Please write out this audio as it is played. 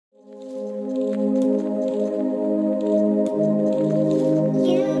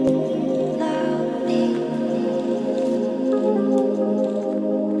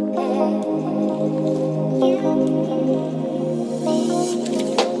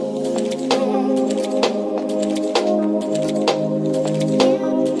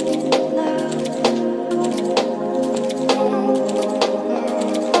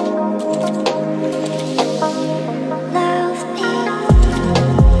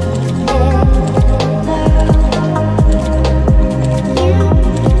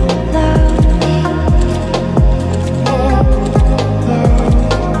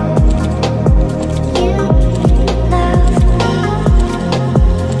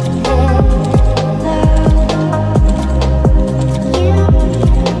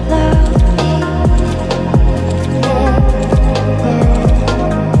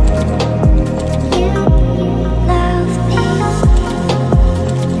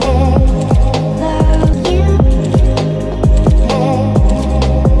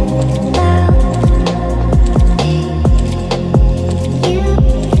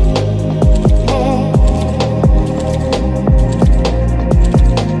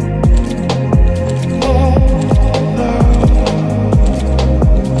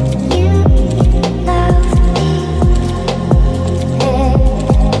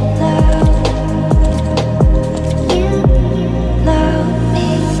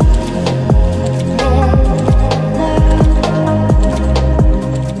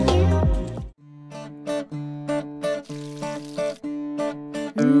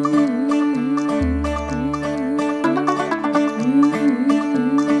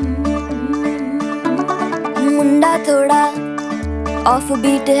Off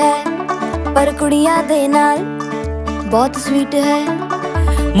beat है पर कुड़ियां दे नाल बहुत स्वीट है।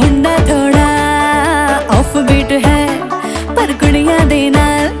 मुंडा थोड़ा ऑफ बीट है पर कुड़ियां दे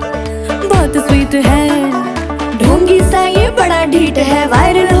नाल बहुत स्वीट है। ढोंगी सा ये बड़ा ढीठ है,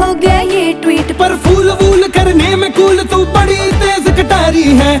 वायरल हो गया ये ट्वीट। पर फूल वूल करने में कूल तू बड़ी तेज कटारी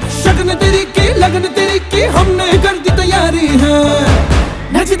है। शगन तेरी की लगन तेरी की हमने कर दी तैयारी है।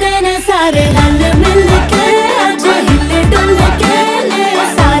 नचते ने सारे रल मिल के आज हिले डुल के ले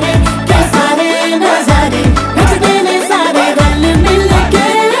सारे के सारे नजारे। नचते ने सारे रल मिल के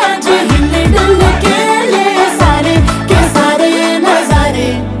आज हिले डुल के ले सारे के सारे नजारे।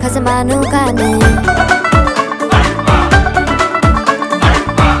 खसमानों का नहीं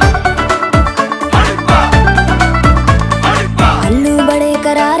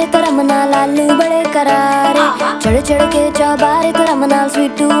करारे तो रमना लालू बड़े करारे। चढ़ चढ़ के चौबारे तो रमना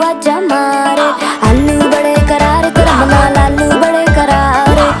स्वीटू आजा मारे। आलू बड़े करारे तो रमना लालू बड़े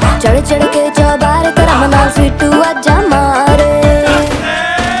करारे। चढ़ चढ़ के चौबारे तो रमना स्वीटू आजा मारे।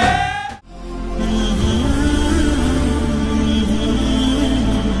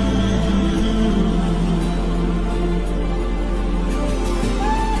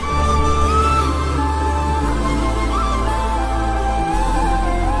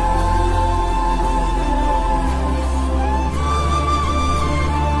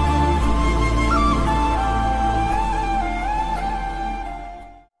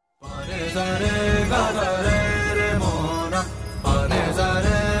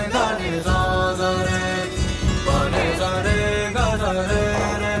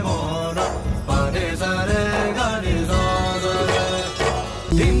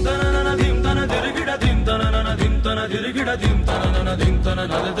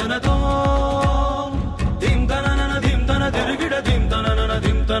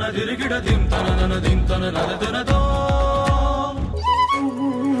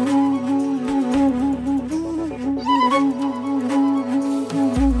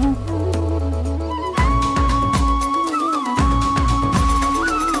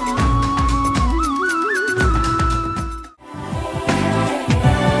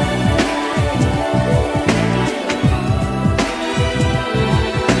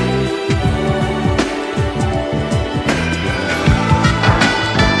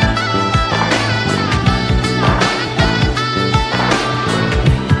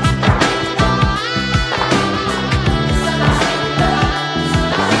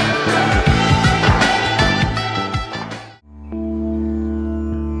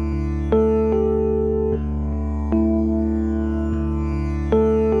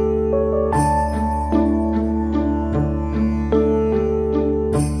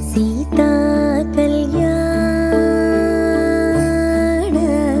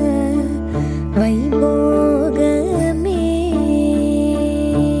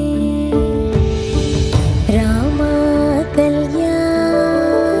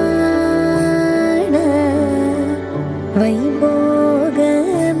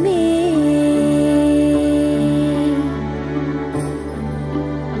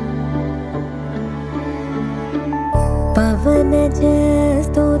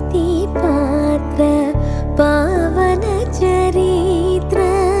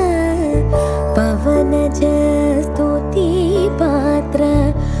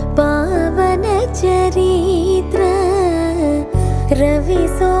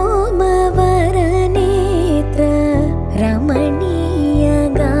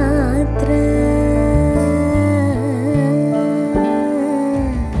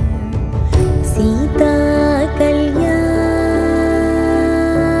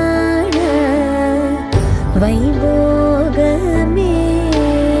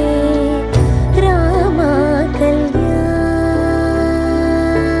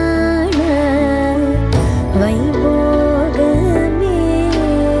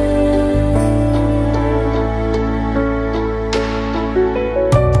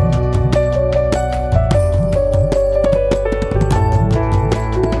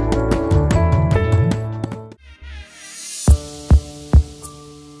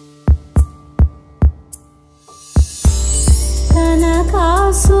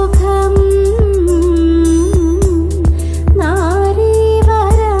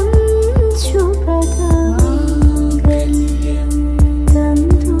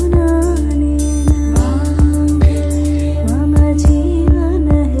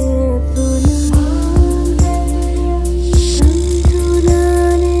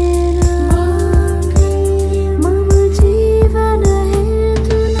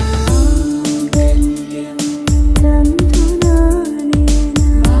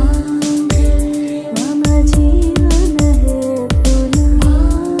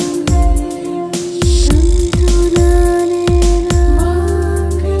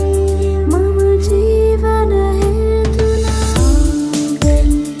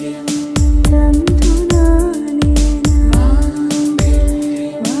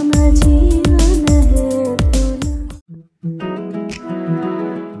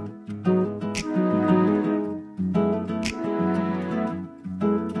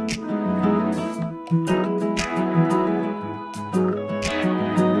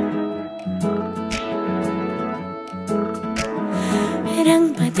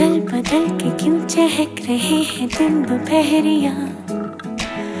 चहक रहे हैं दिन दोपहरिया।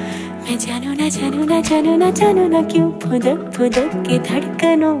 मैं जानू ना जानू ना जानू ना जानू ना क्यों फुदक फुदक के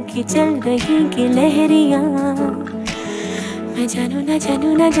धड़कनों की चल रही की लहरियां। मैं जानू ना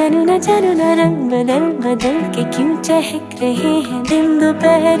जानू ना जानू ना जानू ना रंग बदल बदल के क्यों चहक रहे हैं दिन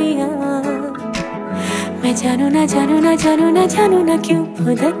दोपहरिया। मैं जानू ना जानू ना जानू ना जानू ना क्यों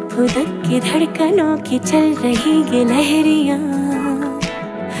फुदक फुदक के धड़कनों की चल रही ये लहरियां।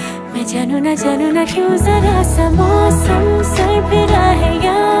 मैं जानू ना क्यों जरा सा मौसम सरफिरा है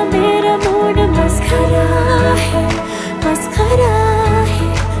या मेरा मूड मस्खरा है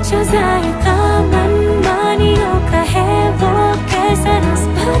जो जायका मनमानियों का है वो कैसा रस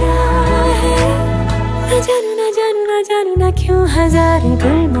भरा है। मैं जानू ना क्यों हजार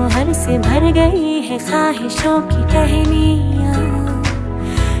गुलमोहर से भर गई है ख्वाहिशों की टहनियाँ।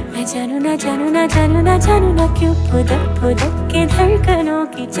 मैं जानू ना क्यों फुदक फुदक के धड़कनों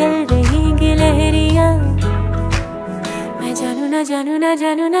की चल रही गी लहरियाँ। मैं जानू ना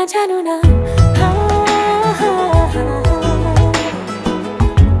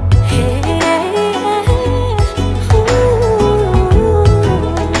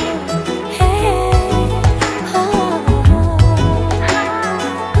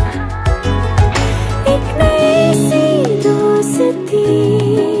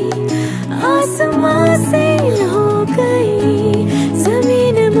आसमां से हो गई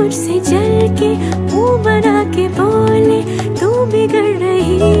जमीन मुझसे जल के मुंह बना के बोले तू बिगड़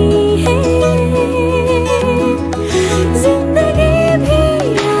रही है। जिंदगी भी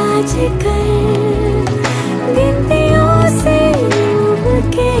आजकल गिनतियों से डूब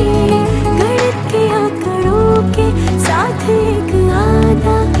के गणित के आंकड़ों के साथ एक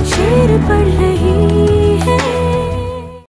आधा शेर पढ़ रही